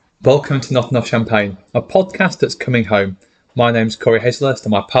Welcome to Not Enough Champagne, a podcast that's coming home. My name's Corey Hazelhurst and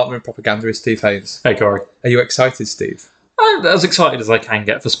my partner in propaganda is Steve Haynes. Hey, Corey. Are you excited, Steve? I'm as excited as I can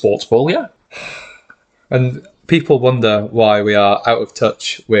get for sports ball, yeah. And people wonder why we are out of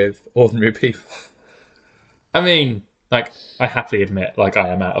touch with ordinary people. I mean, I happily admit, I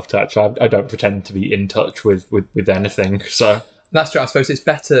am out of touch. I don't pretend to be in touch with anything, so... That's true. I suppose it's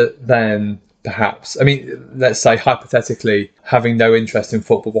better than... Perhaps. I mean, let's say hypothetically having no interest in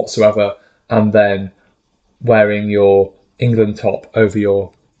football whatsoever and then wearing your England top over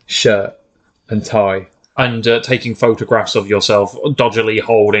your shirt and tie. And taking photographs of yourself dodgily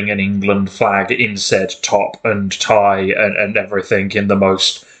holding an England flag in said top and tie and everything in the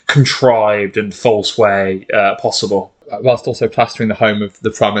most contrived and false way possible. Whilst also plastering the home of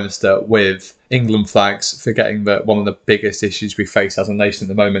the Prime Minister with England flags, forgetting that one of the biggest issues we face as a nation at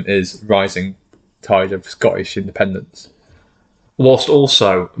the moment is rising tide of Scottish independence. Whilst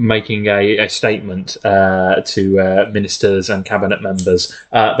also making a statement to ministers and cabinet members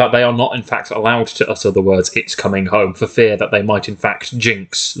that they are not in fact allowed to utter the words "it's coming home" for fear that they might in fact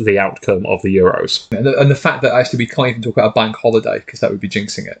jinx the outcome of the Euros. And the fact that actually we can't even talk about a bank holiday because that would be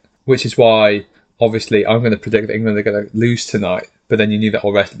jinxing it, which is why obviously I'm going to predict that England are going to lose tonight, but then you knew that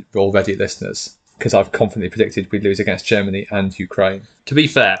already, listeners, because I've confidently predicted we'd lose against Germany and Ukraine. To be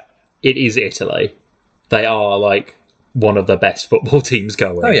fair, it is Italy. They are one of the best football teams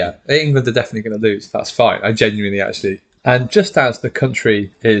going. Oh yeah, England are definitely going to lose. That's fine. I genuinely actually. And just as the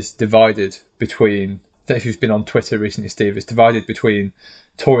country is divided between, if you've been on Twitter recently, Steve, it's divided between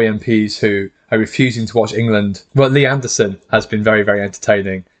Tory MPs who are refusing to watch England. Well, Lee Anderson has been very, very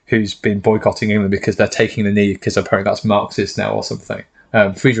entertaining, who's been boycotting England because they're taking the knee because apparently that's Marxist now or something.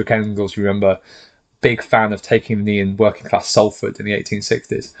 Friedrich Engels, you remember, big fan of taking the knee in working class Salford in the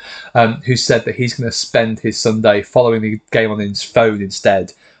 1860s, who said that he's going to spend his Sunday following the game on his phone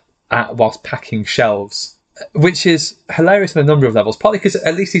instead whilst packing shelves, which is hilarious on a number of levels, partly because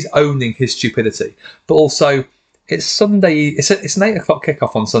at least he's owning his stupidity, but also it's Sunday, it's an 8 o'clock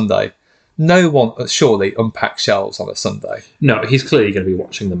kickoff on Sunday. No one surely unpacks shelves on a Sunday. No, he's clearly going to be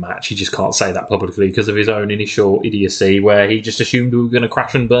watching the match. He just can't say that publicly because of his own initial idiocy where he just assumed we were going to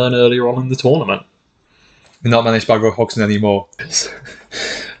crash and burn earlier on in the tournament. We're not managed by Roy Hodgson anymore.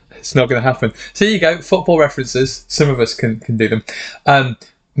 It's not going to happen. So here you go, football references. Some of us can do them.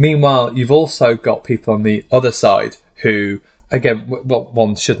 Meanwhile, you've also got people on the other side who, again,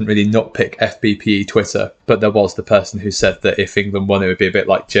 one shouldn't really nitpick FBPE Twitter, but there was the person who said that if England won, it would be a bit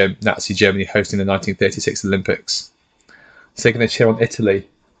like Nazi Germany hosting the 1936 Olympics. So they're going to cheer on Italy,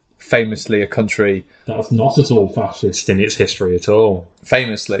 famously a country... That's not at all fascist in its history at all.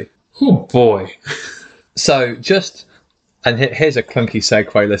 Famously. Oh, boy. So and here's a clunky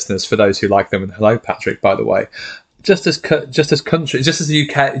segue, listeners, for those who like them. And hello, Patrick, by the way. Just as the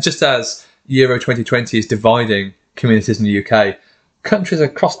UK, just as Euro 2020 is dividing communities in the UK, countries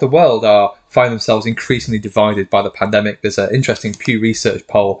across the world find themselves increasingly divided by the pandemic. There's an interesting Pew Research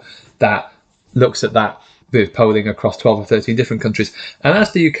poll that looks at that with polling across 12 or 13 different countries. And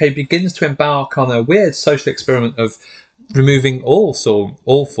as the UK begins to embark on a weird social experiment of removing all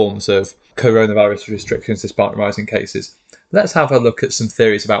forms of coronavirus restrictions despite rising cases, let's have a look at some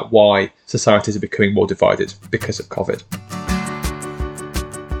theories about why societies are becoming more divided because of COVID.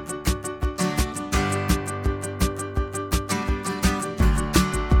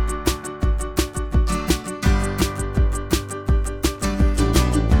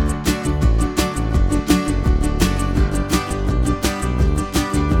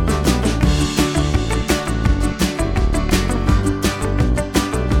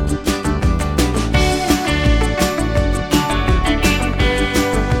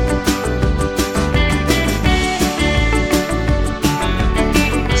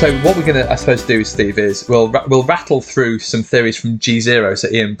 So what we're going to, I suppose, do, Steve, is we'll rattle through some theories from G0. So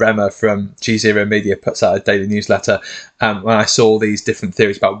Ian Bremer from G0 Media puts out a daily newsletter when I saw these different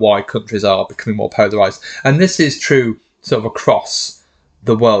theories about why countries are becoming more polarised. And this is true sort of across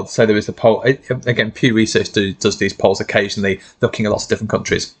the world. So there is a poll, again, Pew Research does these polls occasionally looking at lots of different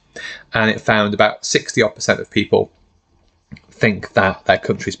countries. And it found about 60% of people think that their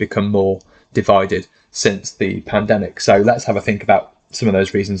countries become more divided since the pandemic. So let's have a think about some of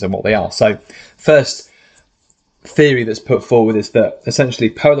those reasons and what they are. So first theory that's put forward is that essentially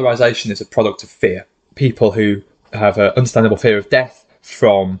polarisation is a product of fear. People who have an understandable fear of death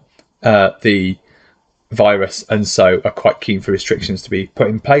from the virus and so are quite keen for restrictions to be put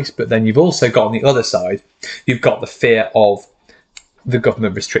in place. But then you've also got on the other side, you've got the fear of the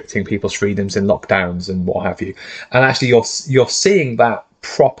government restricting people's freedoms in lockdowns and what have you. And actually you're seeing that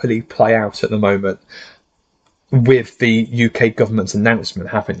properly play out at the moment with the UK government's announcement,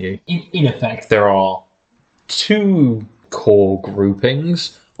 haven't you? In effect, there are two core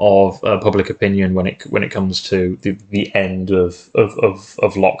groupings of public opinion when it comes to the end of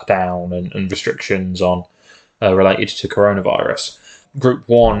lockdown and restrictions on related to coronavirus. Group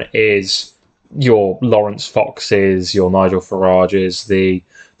one is your Lawrence Foxes, your Nigel Farages, the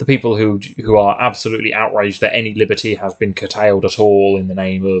people who are absolutely outraged that any liberty has been curtailed at all in the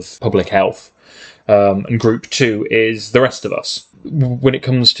name of public health. And group two is the rest of us. When it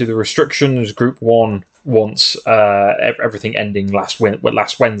comes to the restrictions, group one wants everything ending last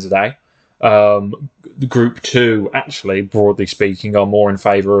Wednesday. Group two, actually, broadly speaking, are more in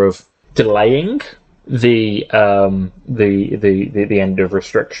favour of delaying the end of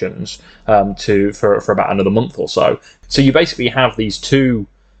restrictions for about another month or so. So you basically have these two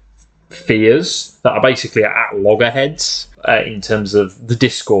fears that are basically at loggerheads in terms of the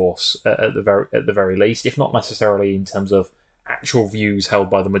discourse at the very least, if not necessarily in terms of actual views held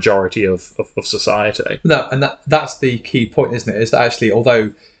by the majority of society. No, and that's the key point, isn't it? Is that actually,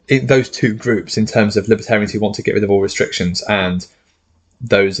 although those two groups, in terms of libertarians who want to get rid of all restrictions and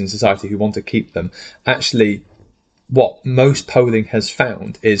those in society who want to keep them, actually what most polling has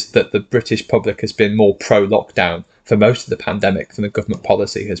found is that the British public has been more pro-lockdown for most of the pandemic than the government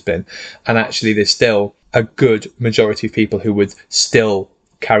policy has been. And actually there's still a good majority of people who would still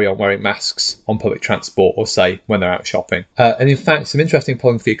carry on wearing masks on public transport or, say, when they're out shopping. And in fact, some interesting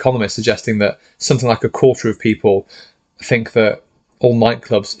polling for The Economist suggesting that something like a quarter of people think that all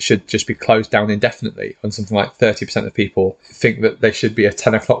nightclubs should just be closed down indefinitely, and something like 30% of people think that they should be a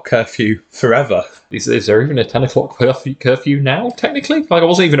 10 o'clock curfew forever. Is there even a 10 o'clock curfew now, technically? Like, I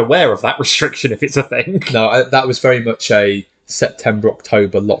wasn't even aware of that restriction, if it's a thing. No, that was very much a September,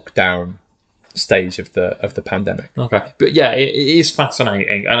 October lockdown stage of the pandemic. Okay. But yeah, it is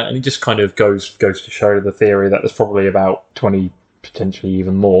fascinating, and it just kind of goes to show the theory that there's probably about 20, potentially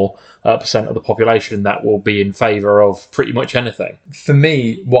even more, percent of the population that will be in favour of pretty much anything. For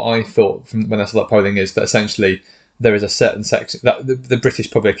me, what I thought from when I saw that polling is that essentially there is a certain section that the British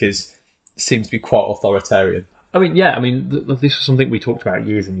public seems to be quite authoritarian. I mean, yeah, this was something we talked about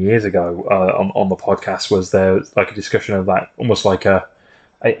years and years ago on the podcast. Was there like a discussion of that, almost like a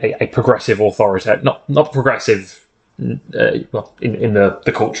progressive authority, not progressive, well, in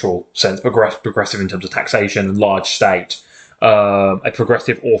the cultural sense, progressive in terms of taxation and large state. A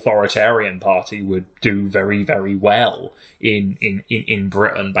progressive authoritarian party would do very, very well in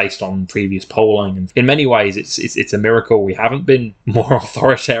Britain based on previous polling. And in many ways, it's a miracle we haven't been more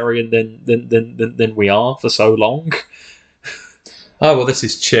authoritarian than we are for so long. Oh, well, this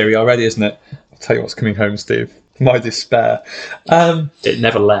is cheery already, isn't it? I'll tell you what's coming home, Steve. My despair. It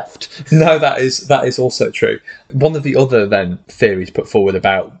never left. No, that is also true. One of the other then theories put forward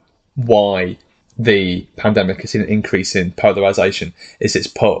about why the pandemic has seen an increase in polarisation is it's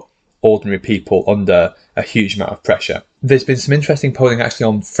put ordinary people under a huge amount of pressure. There's been some interesting polling actually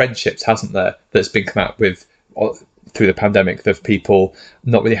on friendships, hasn't there, that's been come out with through the pandemic, of people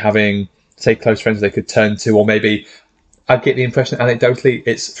not really having, say, close friends they could turn to, or maybe I get the impression anecdotally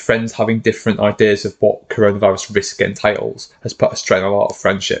it's friends having different ideas of what coronavirus risk entails has put a strain on a lot of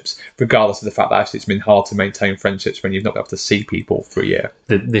friendships, regardless of the fact that actually it's been hard to maintain friendships when you've not been able to see people for a year.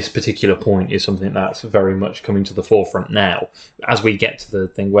 This particular point is something that's very much coming to the forefront now, as we get to the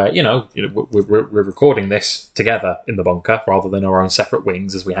thing where, we're recording this together in the bunker rather than our own separate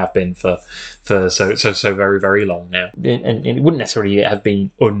wings, as we have been for so very, very long now. And it wouldn't necessarily have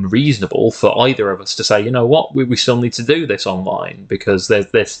been unreasonable for either of us to say, you know what, we still need to do this online because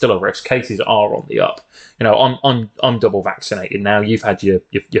there's still a risk. Cases are on the up. I'm double vaccinated now. You've had your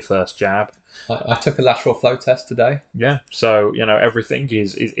first jab. I took a lateral flow test today. Yeah, so everything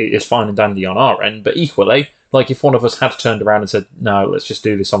is fine and dandy on our end. But equally, like if one of us had turned around and said, "No, let's just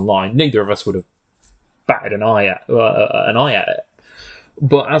do this online," neither of us would have batted an eye at it.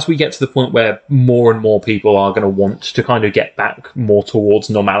 But as we get to the point where more and more people are going to want to kind of get back more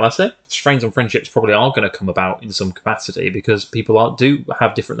towards normality, strains on friendships probably are going to come about in some capacity because people do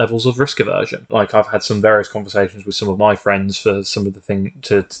have different levels of risk aversion. Like I've had some various conversations with some of my friends for some of the thing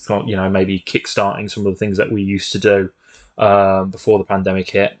to maybe kickstarting some of the things that we used to do before the pandemic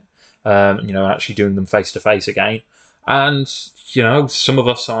hit, actually doing them face to face again. And, some of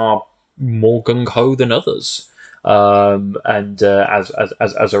us are more gung-ho than others. As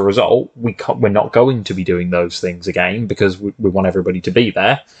a result, we're not going to be doing those things again because we want everybody to be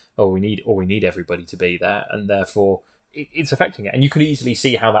there, or we need everybody to be there, and therefore it's affecting it. And you could easily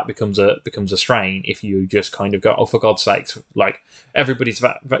see how that becomes a strain if you just kind of go, oh, for God's sakes, like everybody's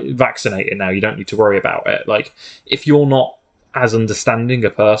vaccinated now, you don't need to worry about it. Like if you're not as understanding a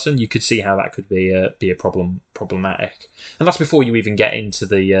person, you could see how that could be a problematic. And that's before you even get into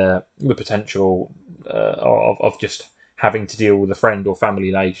the potential of just having to deal with a friend or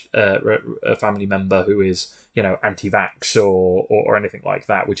a family member who is, anti-vax or anything like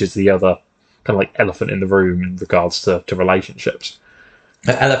that, which is the other kind of like elephant in the room in regards to relationships.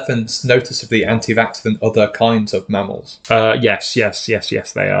 Are elephants noticeably anti-vax than other kinds of mammals? Yes,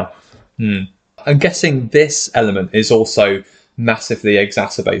 they are. I'm guessing this element is also massively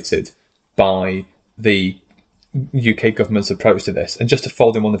exacerbated by the UK government's approach to this. And just to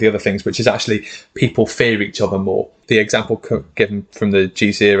fold in one of the other things, which is actually people fear each other more. The example given from the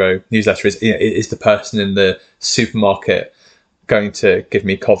G0 newsletter is the person in the supermarket going to give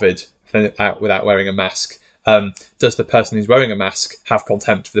me COVID without wearing a mask. Does the person who's wearing a mask have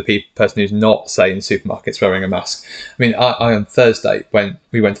contempt for the person who's not, say, in supermarkets wearing a mask? I mean, I on Thursday, when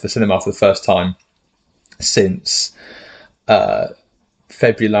we went to the cinema for the first time since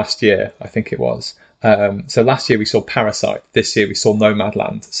February last year, I think it was. So last year we saw Parasite. This year we saw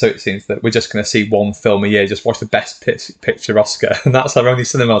Nomadland. So it seems that we're just going to see one film a year, just watch the Best Picture Oscar. And that's our only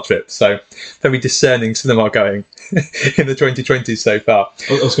cinema trip. So very discerning cinema going in the 2020s so far.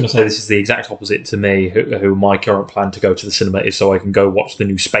 I was going to say this is the exact opposite to me, who my current plan to go to the cinema is so I can go watch the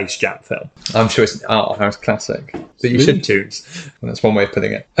new Space Jam film. I'm sure it's an art house classic. But you should tunes. Well, that's one way of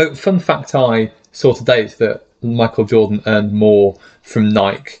putting it. Oh, fun fact I saw today is that Michael Jordan earned more from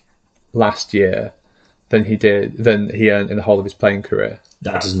Nike last year than he earned in the whole of his playing career.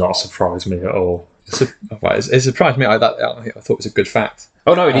 That does not surprise me at all. It surprised me. I thought it was a good fact.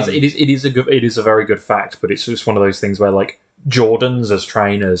 Oh no, it is a very good fact, but it's just one of those things where like Jordans as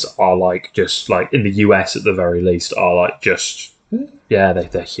trainers are like just like in the US at the very least are like just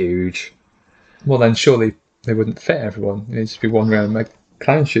they're huge. Well then surely they wouldn't fit everyone. It'd just be one round make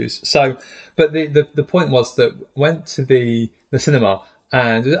clown shoes. So, but the point was that went to the cinema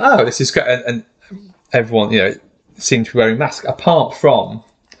and this is great and everyone seemed to be wearing masks apart from.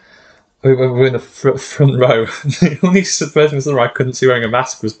 We were in the front row. The only person I couldn't see wearing a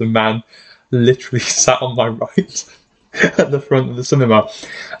mask was the man literally sat on my right at the front of the cinema.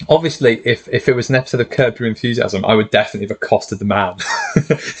 Obviously, if it was an episode of Curb Your Enthusiasm, I would definitely have accosted the man,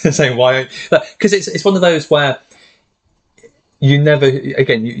 saying why. Because it's one of those where you never.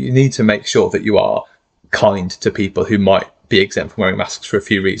 Again, you need to make sure that you are kind to people who might be exempt from wearing masks for a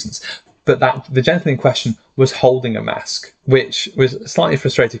few reasons. But the gentleman in question was holding a mask, which was slightly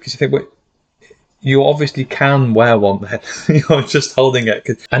frustrating because you think, well, you obviously can wear one then. You're just holding it.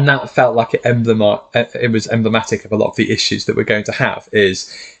 And that felt like it was emblematic of a lot of the issues that we're going to have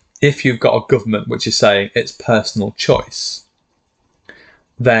is if you've got a government which is saying it's personal choice,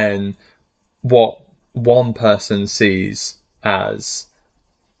 then what one person sees as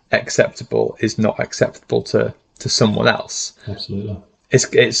acceptable is not acceptable to someone else. Absolutely.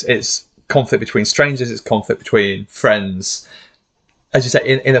 It's conflict between strangers, it's conflict between friends. As you say,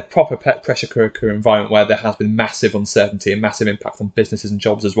 in a proper pressure cooker environment where there has been massive uncertainty and massive impact on businesses and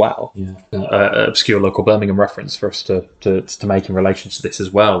jobs as well. Yeah, obscure local Birmingham reference for us to make in relation to this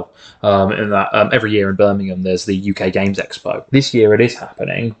as well. In that every year in Birmingham there's the UK Games Expo. This year it is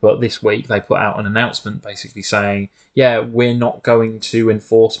happening, but this week they put out an announcement basically saying, we're not going to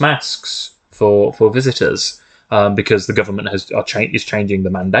enforce masks for visitors. Because the government is changing the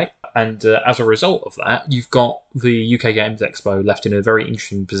mandate. And as a result of that, you've got the UK Games Expo left in a very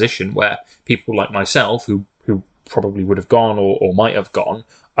interesting position where people like myself, who probably would have gone or might have gone,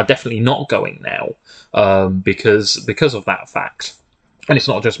 are definitely not going now because of that fact. And it's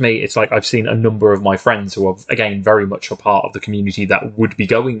not just me, it's like I've seen a number of my friends who are, again, very much a part of the community that would be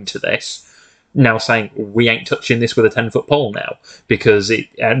going to this, now saying we ain't touching this with a 10-foot pole now because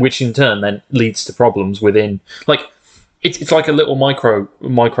which in turn then leads to problems within it's like a little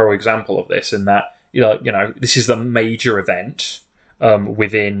micro example of this in that this is the major event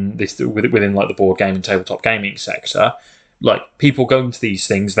within like the board game and tabletop gaming sector. Like people going to these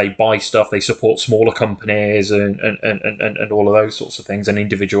things, they buy stuff, they support smaller companies and all of those sorts of things and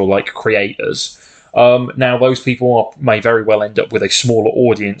individual like creators. Now, those people may very well end up with a smaller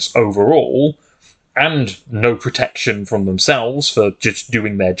audience overall and no protection from themselves for just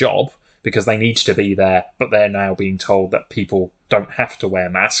doing their job because they need to be there, but they're now being told that people don't have to wear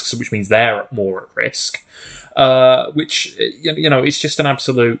masks, which means they're more at risk, which, it's just an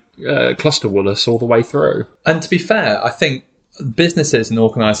absolute clusterwullis all the way through. And to be fair, I think businesses and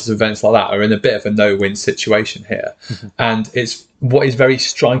organisers of events like that are in a bit of a no-win situation here. Mm-hmm. And it's what is very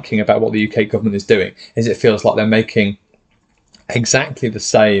striking about what the UK government is doing is it feels like they're making exactly the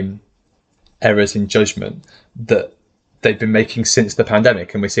same errors in judgment that they've been making since the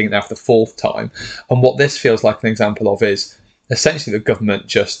pandemic, and we're seeing it now for the fourth time. And what this feels like an example of is essentially the government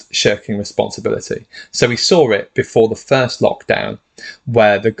just shirking responsibility. So we saw it before the first lockdown,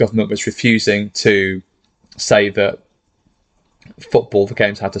 where the government was refusing to say that football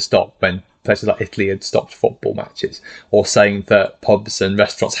games had to stop when places like Italy had stopped football matches, or saying that pubs and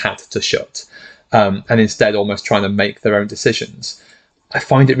restaurants had to shut, and instead almost trying to make their own decisions. I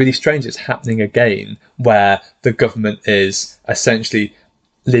find it really strange it's happening again, where the government is essentially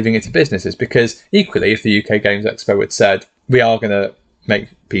leaving it to businesses, because equally, if the UK Games Expo had said, we are going to make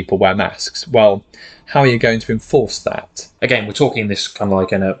people wear masks, well, how are you going to enforce that? Again, we're talking this kind of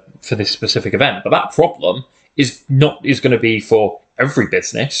like for this specific event, but that problem is going to be for every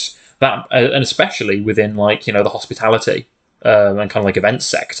business, that and especially within like, the hospitality and kind of like events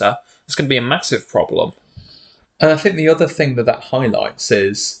sector. It's going to be a massive problem. And I think the other thing that highlights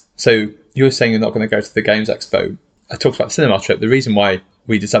is, so you were saying you're not going to go to the Games Expo. I talked about the cinema trip. The reason why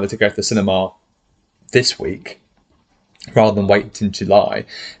we decided to go to the cinema this week rather than wait until July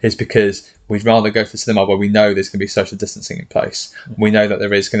is because we'd rather go to the cinema where we know there's going to be social distancing in place. We know that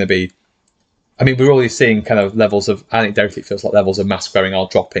there is going to be, we're already seeing kind of levels of, anecdotally it feels like levels of mask wearing are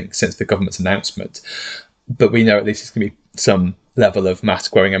dropping since the government's announcement. But we know at least there's going to be some level of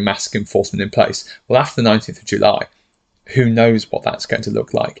mask wearing and mask enforcement in place. Well, after the 19th of July, who knows what that's going to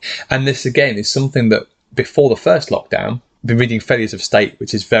look like? And this, again, is something that before the first lockdown, I've been reading Failures of State,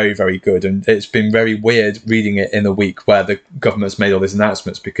 which is very, very good. And it's been very weird reading it in a week where the government's made all these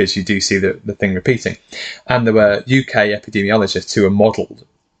announcements, because you do see the thing repeating. And there were UK epidemiologists who were modelled,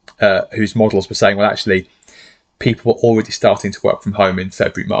 whose models were saying, well, actually, people were already starting to work from home in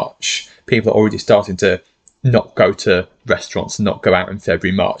February, March. People are already starting to not go to restaurants and not go out in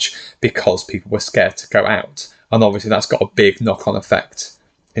February, March, because people were scared to go out. And obviously that's got a big knock-on effect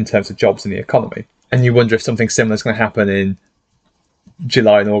in terms of jobs in the economy. And you wonder if something similar is going to happen in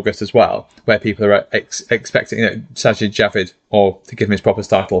July and August as well, where people are expecting, Sajid Javid, or to give him his proper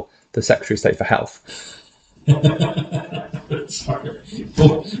title, the Secretary of State for Health. Sorry,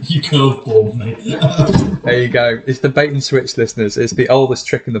 you curveballed me. There you go. It's the bait and switch, listeners. It's the oldest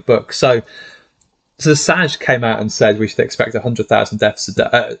trick in the book. So Saj came out and said we should expect 100,000 deaths a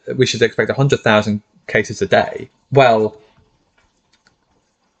day. We should expect 100,000 cases a day. Well,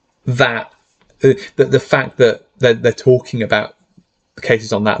 that the fact that they're talking about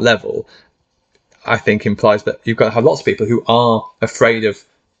cases on that level, I think implies that you've got to have lots of people who are afraid of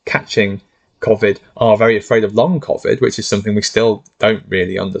catching COVID, are very afraid of long COVID, which is something we still don't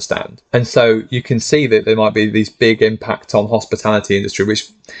really understand. And so you can see that there might be these big impacts on hospitality industry, which,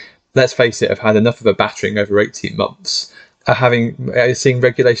 let's face it, have had enough of a battering over 18 months. Seeing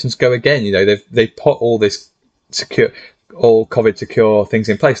regulations go again. They've put all this all COVID secure things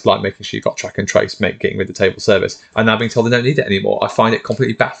in place, like making sure you've got track and trace, getting rid of table service, and now being told they don't need it anymore. I find it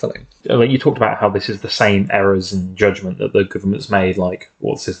completely baffling. Like you talked about how this is the same errors in judgment that the government's made, like,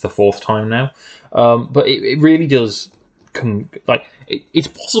 what's this, the fourth time now? But it really does come, like, it's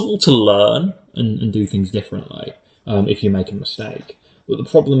possible to learn and do things differently if you make a mistake. But the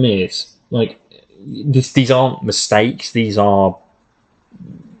problem is, like, these aren't mistakes, these are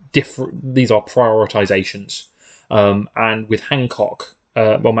prioritizations. And with Hancock,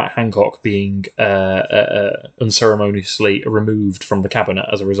 Matt Hancock being unceremoniously removed from the cabinet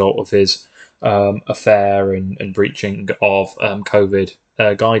as a result of his affair and breaching of COVID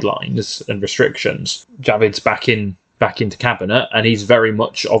guidelines and restrictions, Javid's back into cabinet, and he's very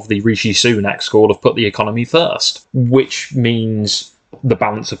much of the Rishi Sunak school of put the economy first, which means the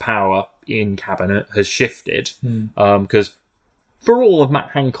balance of power in cabinet has shifted. Because for all of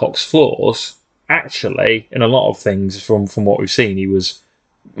Matt Hancock's flaws, actually, in a lot of things from what we've seen, he was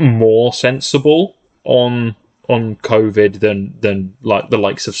more sensible on COVID than like the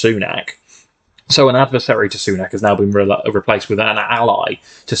likes of Sunak. So an adversary to Sunak has now been replaced with an ally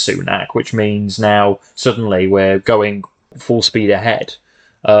to Sunak, which means now suddenly we're going full speed ahead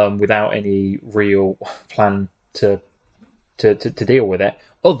without any real plan to deal with it,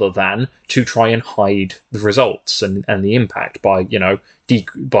 other than to try and hide the results and the impact by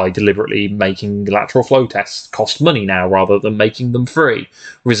by deliberately making lateral flow tests cost money now rather than making them free,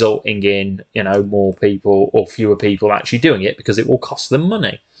 resulting in more people or fewer people actually doing it because it will cost them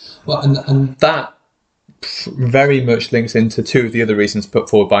money. Well, and that very much links into two of the other reasons put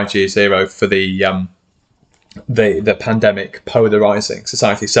forward by GeoZero for the pandemic polarizing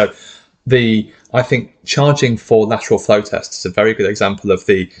society. So I think charging for lateral flow tests is a very good example of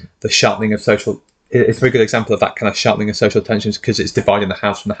the sharpening of social. It's a very good example of that kind of sharpening of social tensions, because it's dividing the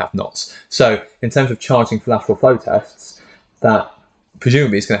haves from the have-nots. So in terms of charging for lateral flow tests, that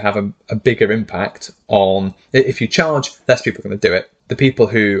presumably is going to have a bigger impact on, if you charge, less people are going to do it. The people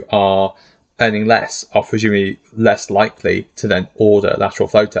who are earning less are presumably less likely to then order lateral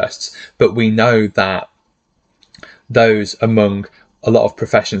flow tests. But we know that those among a lot of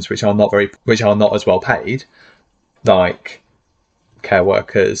professions which are not as well paid, like care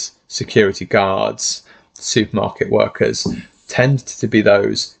workers, security guards, supermarket workers, tend to be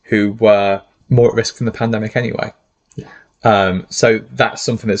those who were more at risk from the pandemic anyway. So that's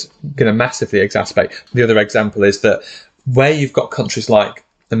something that's going to massively exacerbate. The other example is that where you've got countries like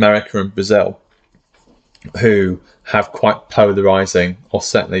America and Brazil, who have quite polarizing, or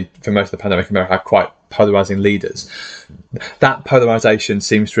certainly for most of the pandemic, America had quite polarizing leaders, that polarization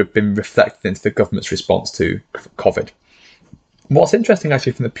seems to have been reflected into the government's response to COVID. What's interesting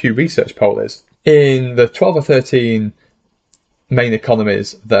actually from the Pew Research poll is, in the 12 or 13 main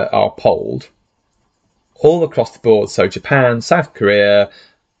economies that are polled, all across the board, so Japan, South Korea,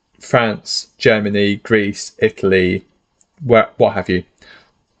 France, Germany, Greece, Italy, what have you,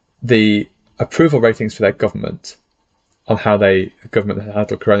 the approval ratings for their government on how the government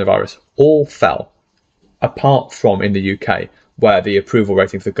handled coronavirus all fell, apart from in the UK, where the approval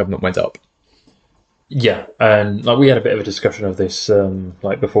rating for the government went up. Yeah, and we had a bit of a discussion of this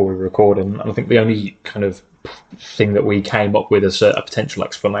before we were recording, and I think the only kind of thing that we came up with as a potential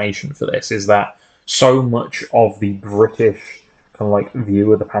explanation for this is that so much of the British kind of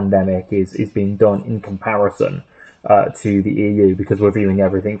view of the pandemic is being done in comparison to the EU, because we're viewing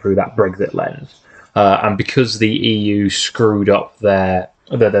everything through that Brexit lens, and because the EU screwed up their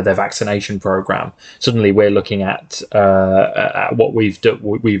vaccination program. Suddenly, we're looking at what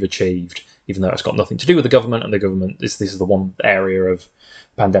we've achieved, even though it's got nothing to do with the government, and the government this is the one area of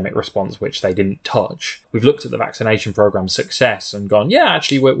pandemic response which they didn't touch. We've looked at the vaccination program's success and gone, yeah,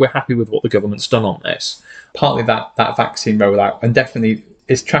 actually, we're happy with what the government's done on this. Partly that vaccine rollout, and definitely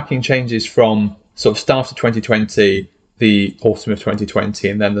is tracking changes from sort of start of 2020, the autumn of 2020,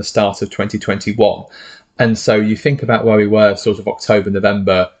 and then the start of 2021. And so you think about where we were sort of October,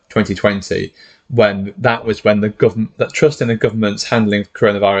 November 2020, when the government, that trust in the government's handling of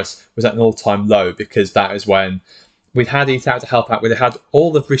coronavirus was at an all-time low, because that is when we'd had Eat Out to help out. We'd had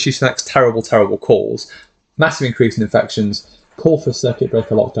all of Rishi Sunak's terrible calls, massive increase in infections, call for a circuit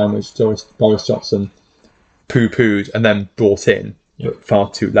breaker lockdown, which Boris Johnson poo-pooed and then brought in, but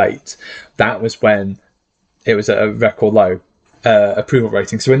far too late. That was when it was at a record low approval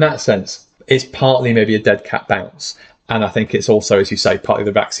rating. So in that sense, it's partly maybe a dead cat bounce. And I think it's also, as you say, partly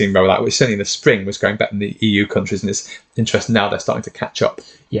the vaccine rollout, which certainly in the spring was going better than the EU countries, and it's interesting now they're starting to catch up.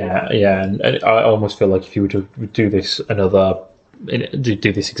 Yeah, and I almost feel like if you were to do this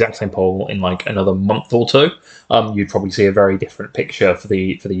exact same poll in another month or two, you'd probably see a very different picture for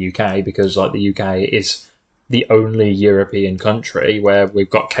the UK, because the UK is the only European country where we've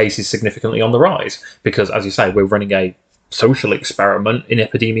got cases significantly on the rise, because, as you say, we're running a social experiment in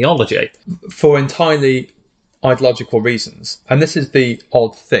epidemiology for entirely ideological reasons. And this is the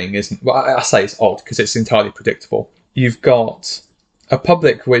odd thing, isn't? Well, I say it's odd because it's entirely predictable. You've got a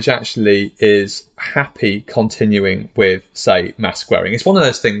public which actually is happy continuing with, say, mask wearing. It's one of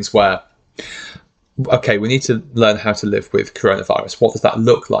those things where, okay, we need to learn how to live with coronavirus. What does that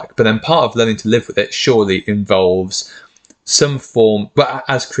look like? But then part of learning to live with it surely involves some form, but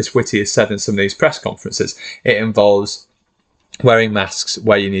as Chris Whitty has said in some of these press conferences, it involves wearing masks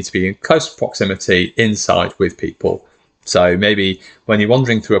where you need to be in close proximity inside with people. So maybe when you're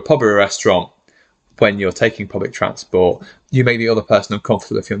wandering through a pub or a restaurant, when you're taking public transport, you make the other person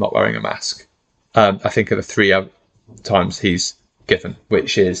uncomfortable if you're not wearing a mask. I think of the 3 times he's given,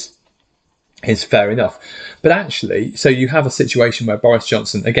 which is fair enough. But actually, so you have a situation where Boris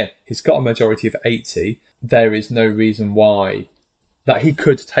Johnson, again, he's got a majority of 80. There is no reason why that he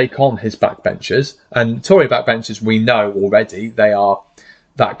could take on his backbenchers. And Tory backbenchers, we know already, they are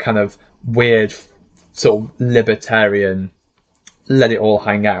that kind of weird sort of libertarian, let it all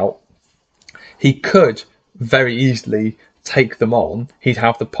hang out. He could very easily take them on. He'd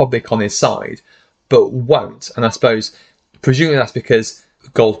have the public on his side, but won't. And I suppose, presumably that's because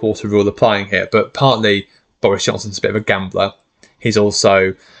Goldwater rule applying here, but partly Boris Johnson's a bit of a gambler. He's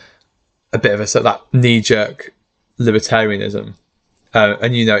also a bit of a sort of that knee-jerk libertarianism. And,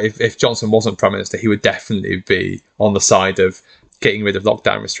 if Johnson wasn't Prime Minister, he would definitely be on the side of getting rid of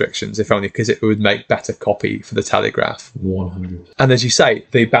lockdown restrictions, if only because it would make better copy for the Telegraph. 100. And as you say,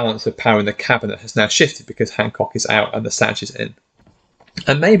 the balance of power in the cabinet has now shifted because Hancock is out and the Saj is in.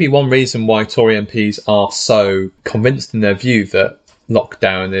 And maybe one reason why Tory MPs are so convinced in their view that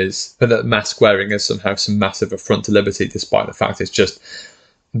that mask wearing is somehow some massive affront to liberty, despite the fact it's just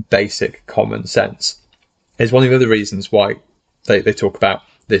basic common sense, is one of the other reasons why they talk about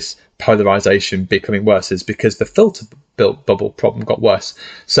this polarisation becoming worse, is because the filter bubble problem got worse.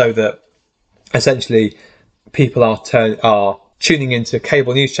 So that essentially people are tuning into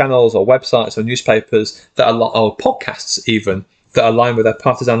cable news channels or websites or newspapers that are, or podcasts even, that align with their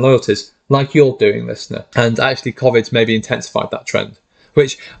partisan loyalties, like you're doing, listener. And actually, COVID's maybe intensified that trend,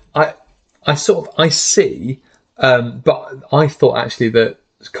 which I see. But I thought actually that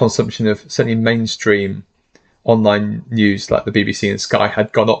consumption of certainly mainstream online news like the BBC and Sky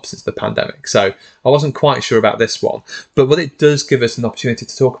had gone up since the pandemic. So I wasn't quite sure about this one. But what it does give us an opportunity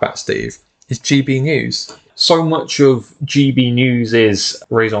to talk about, Steve, is GB News. So much of GB News'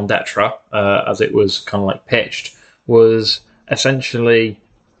 raison d'etre, as it was kind of like pitched, was essentially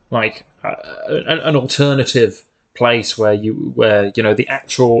like an alternative place where the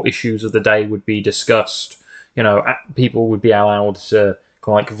actual issues of the day would be discussed. People would be allowed to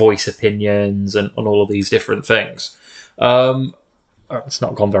kind of like voice opinions and all of these different things. It's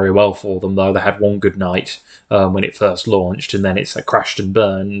not gone very well for them, though. They had one good night when it first launched, and then it's crashed and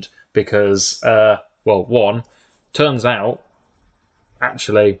burned because, one, turns out,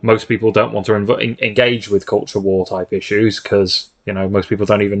 actually, most people don't want to engage with culture war type issues because, most people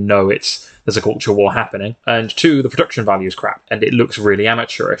don't even know there's a culture war happening. And two, the production value is crap, and it looks really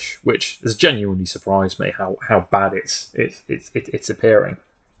amateurish, which has genuinely surprised me how bad it's appearing.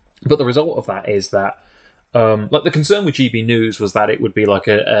 But the result of that is that, the concern with GB News was that it would be like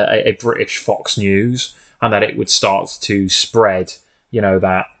a British Fox News, and that it would start to spread,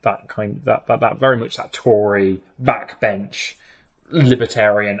 that very much that Tory backbench,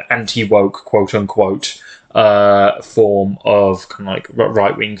 libertarian, anti-woke, quote unquote, form of kind of like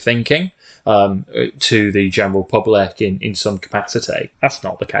right-wing thinking to the general public in some capacity. That's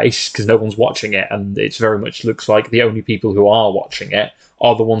not the case because no one's watching it, and it very much looks like the only people who are watching it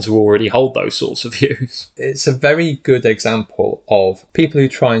are the ones who already hold those sorts of views. It's a very good example of people who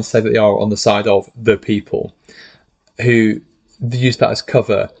try and say that they are on the side of the people, who use that as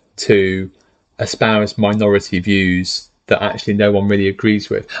cover to espouse minority views that actually no one really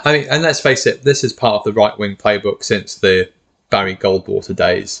agrees with. I mean, and let's face it, this is part of the right-wing playbook since the Barry Goldwater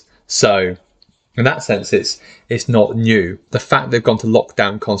days. So in that sense, it's not new. The fact they've gone to lock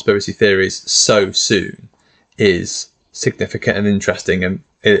down conspiracy theories so soon is significant and interesting, and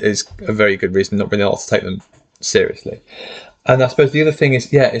it is a very good reason not being able to take them seriously. And I suppose the other thing is,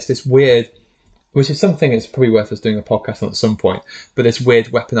 it's this weird, which is something that's probably worth us doing a podcast on at some point, but this weird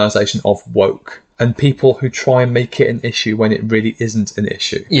weaponization of woke and people who try and make it an issue when it really isn't an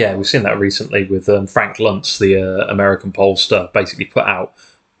issue. Yeah, we've seen that recently with Frank Luntz, the American pollster, basically put out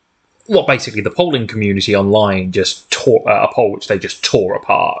what basically the polling community online just tore a poll which they just tore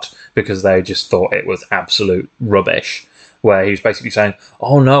apart because they just thought it was absolute rubbish, where he was basically saying,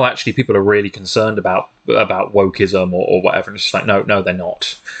 oh no, actually people are really concerned about wokeism or whatever, and it's just like, no, they're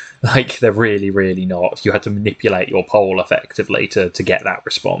not. Like, they're really, really not. You had to manipulate your poll effectively to get that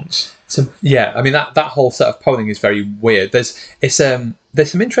response. So yeah, I mean that whole set of polling is very weird. There's some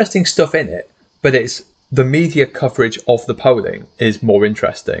interesting stuff in it, but it's the media coverage of the polling is more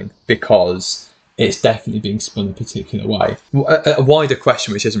interesting because it's definitely being spun a particular way. A wider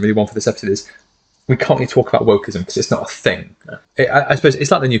question, which isn't really one for this episode, is we can't really talk about wokeism because it's not a thing. I suppose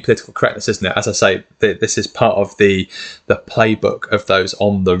it's like the new political correctness, isn't it? As I say, this is part of the playbook of those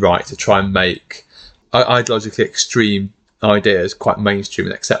on the right to try and make ideologically extreme ideas quite mainstream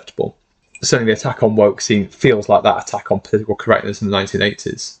and acceptable. Certainly the attack on woke scene feels like that attack on political correctness in the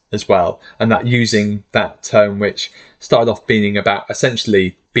 1980s as well, and that using that term which started off being about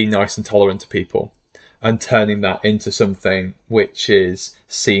essentially be nice and tolerant to people, and turning that into something which is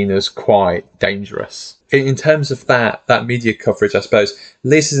seen as quite dangerous. In terms of that media coverage, I suppose,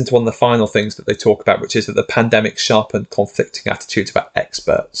 leads us into one of the final things that they talk about, which is that the pandemic sharpened conflicting attitudes about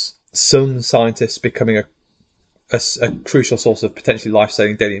experts. Some scientists becoming a crucial source of potentially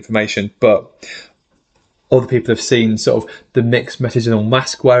life-saving daily information, but other people have seen sort of the mixed messaging on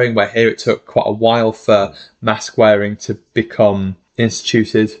mask wearing, where here it took quite a while for mask wearing to become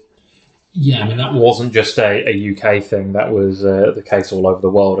instituted. Yeah, I mean, that wasn't just a UK thing. That was the case all over the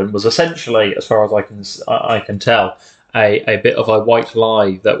world, and was essentially, as far as I can tell, a bit of a white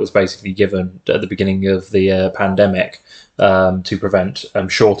lie that was basically given at the beginning of the pandemic to prevent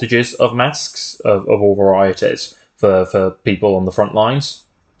shortages of masks of all varieties for people on the front lines.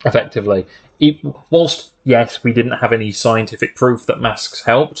 Effectively, whilst yes, we didn't have any scientific proof that masks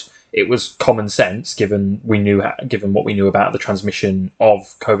helped, it was common sense, given what we knew about the transmission of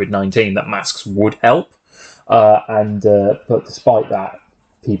COVID-19, that masks would help. But despite that,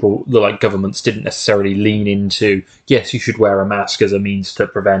 people, like governments, didn't necessarily lean into, yes, you should wear a mask as a means to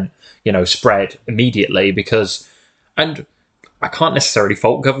prevent, spread immediately, and I can't necessarily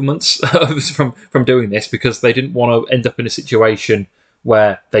fault governments from doing this, because they didn't want to end up in a situation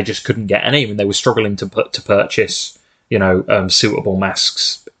where they just couldn't get any, and they were struggling to purchase, suitable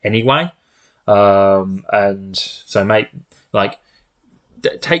masks anyway. And so, mate, like,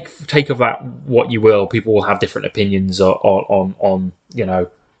 take of that what you will. People will have different opinions on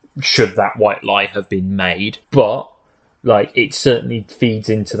should that white lie have been made, but like, it certainly feeds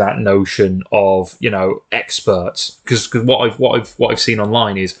into that notion of experts, because what I've seen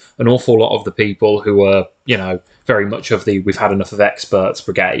online is an awful lot of the people who are very much of the "we've had enough of experts"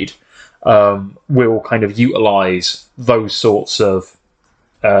 brigade will kind of utilize those sorts of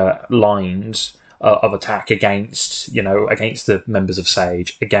lines of attack against the members of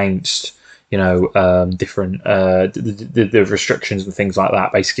SAGE, against different the restrictions and things like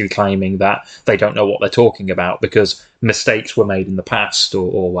that, basically claiming that they don't know what they're talking about because mistakes were made in the past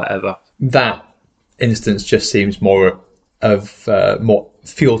or whatever. That instance just seems more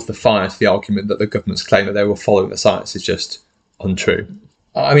fuel to the fire to the argument that the government's claim that they were following the science is just untrue.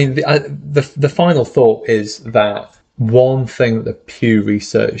 I mean, the final thought is that one thing that the Pew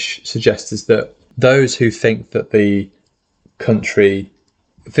research suggests is that those who think that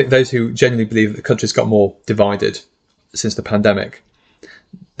those who genuinely believe that the country's got more divided since the pandemic,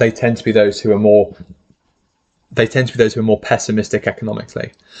 they tend to be those who are more pessimistic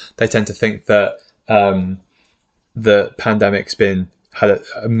economically. They tend to think that the pandemic's had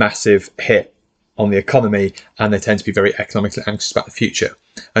a massive hit on the economy, and they tend to be very economically anxious about the future.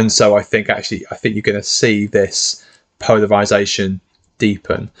 And so I think you're going to see this polarization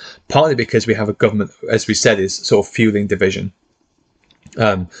deepen, partly because we have a government, as we said, is sort of fueling division.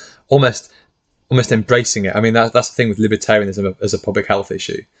 Almost embracing it. I mean, that's the thing with libertarianism as a public health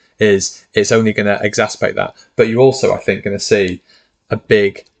issue, is it's only going to exacerbate that. But you're also, I think, going to see a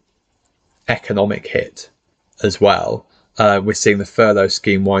big economic hit as well. We're seeing the furlough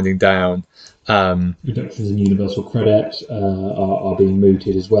scheme winding down. Reductions in universal credit are being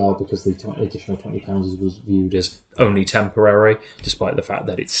mooted as well, because the additional £20 was viewed as only temporary, despite the fact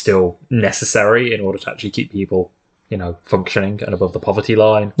that it's still necessary in order to actually keep people functioning and above the poverty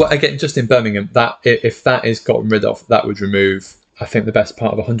line. Well, again, just in Birmingham, that if that is gotten rid of, that would remove, I think, the best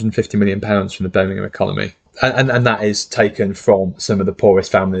part of £150 million from the Birmingham economy. And that is taken from some of the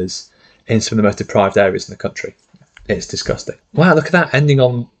poorest families in some of the most deprived areas in the country. It's disgusting. Wow, look at that, ending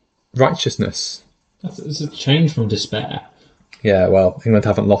on righteousness. It's a change from despair. Yeah, well, England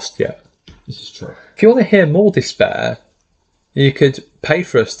haven't lost yet. This is true. If you want to hear more despair, you could pay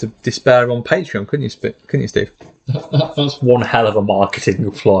for us to despair on Patreon, couldn't you, Steve? That's one hell of a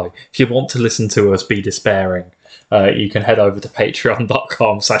marketing ploy. If you want to listen to us be despairing, you can head over to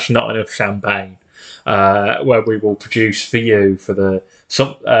patreon.com/notenoughchampagne, where we will produce for you, for the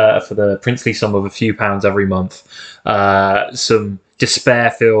princely sum of a few pounds every month, some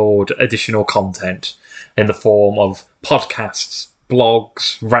despair-filled additional content in the form of podcasts,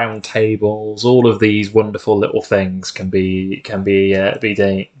 blogs, roundtables. All of these wonderful little things can be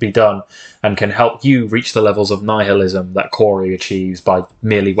done, and can help you reach the levels of nihilism that Corey achieves by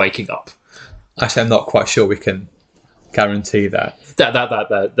merely waking up. Actually, I'm not quite sure we can guarantee that.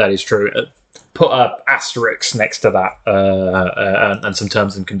 That is true. Put an asterisk next to that, and some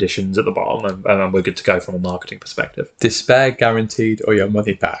terms and conditions at the bottom, and we're good to go from a marketing perspective. Despair guaranteed, or your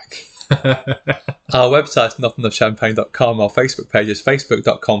money back. Our website is notenoughchampagne.com. Our Facebook page is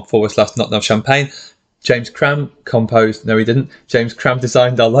facebook.com/notenoughchampagne. James Cram composed, no he didn't, James Cram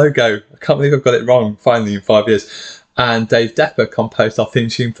designed our logo. I can't believe I've got it wrong, finally, in 5 years. And Dave Depper composed our theme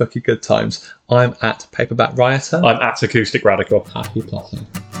tune, Plucky Good Times. I'm at Paperback Rioter. I'm at Acoustic Radical. Happy plotting.